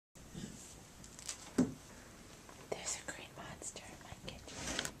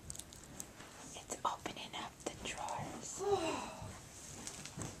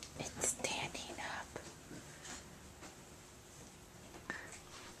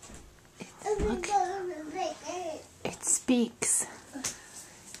speaks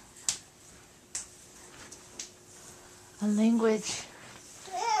a language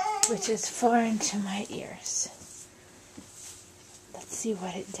which is foreign to my ears. Let's see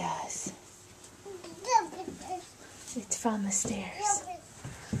what it does. It's found the stairs.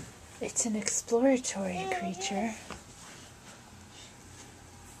 It's an exploratory creature.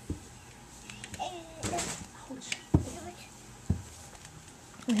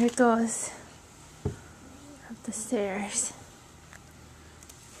 There it goes. Up the stairs.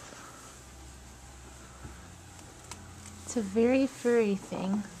 It's a very furry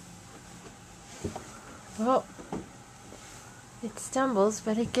thing. Oh, it stumbles,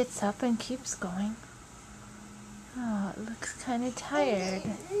 but it gets up and keeps going. Oh, it looks kind of tired.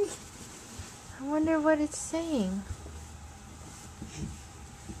 I wonder what it's saying.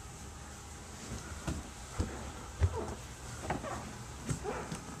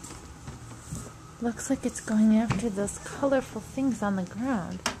 Looks like it's going after those colorful things on the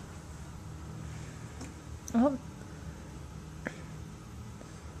ground. Oh.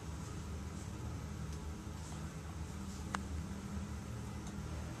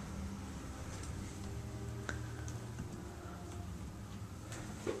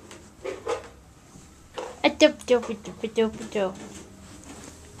 A-dope-dope-a-dope-a-dope-a-dope.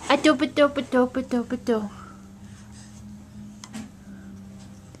 A-dope-a-dope-a-dope-a-dope-a-dope.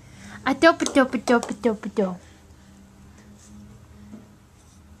 A-dope-a-dope-a-dope-a-dope-a-dope.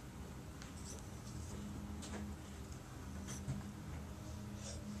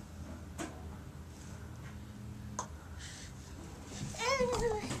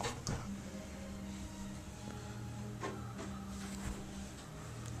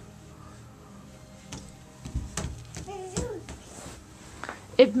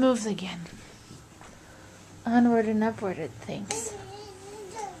 It moves again. Onward and upward it thinks.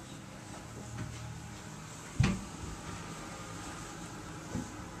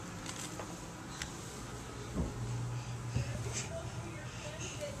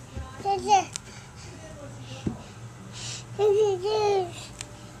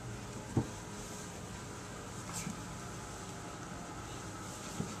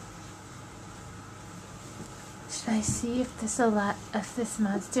 Should I see if this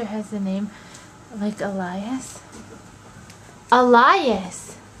monster has a name like Elias?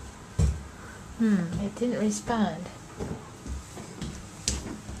 Elias! It didn't respond.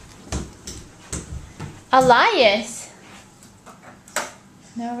 Elias!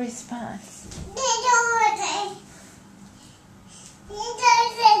 No response.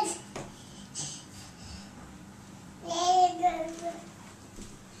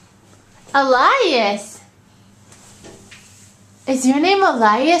 Elias! Is your name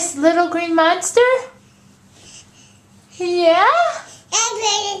Elias, little green monster? Yeah?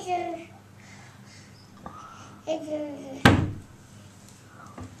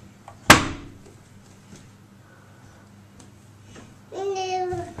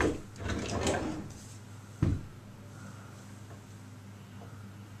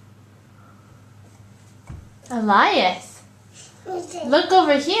 Elias, look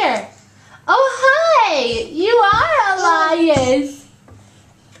over here. Oh, hi! You are Elias!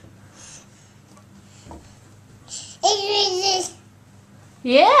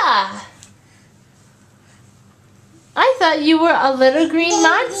 Yeah! I thought you were a little green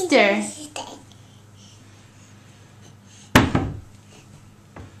monster.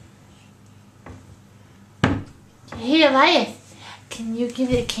 Hey, Elias, can you give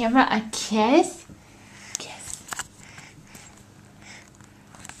the camera a kiss? Kiss.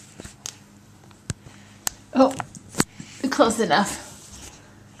 Oh, close enough.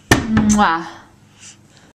 Mwah.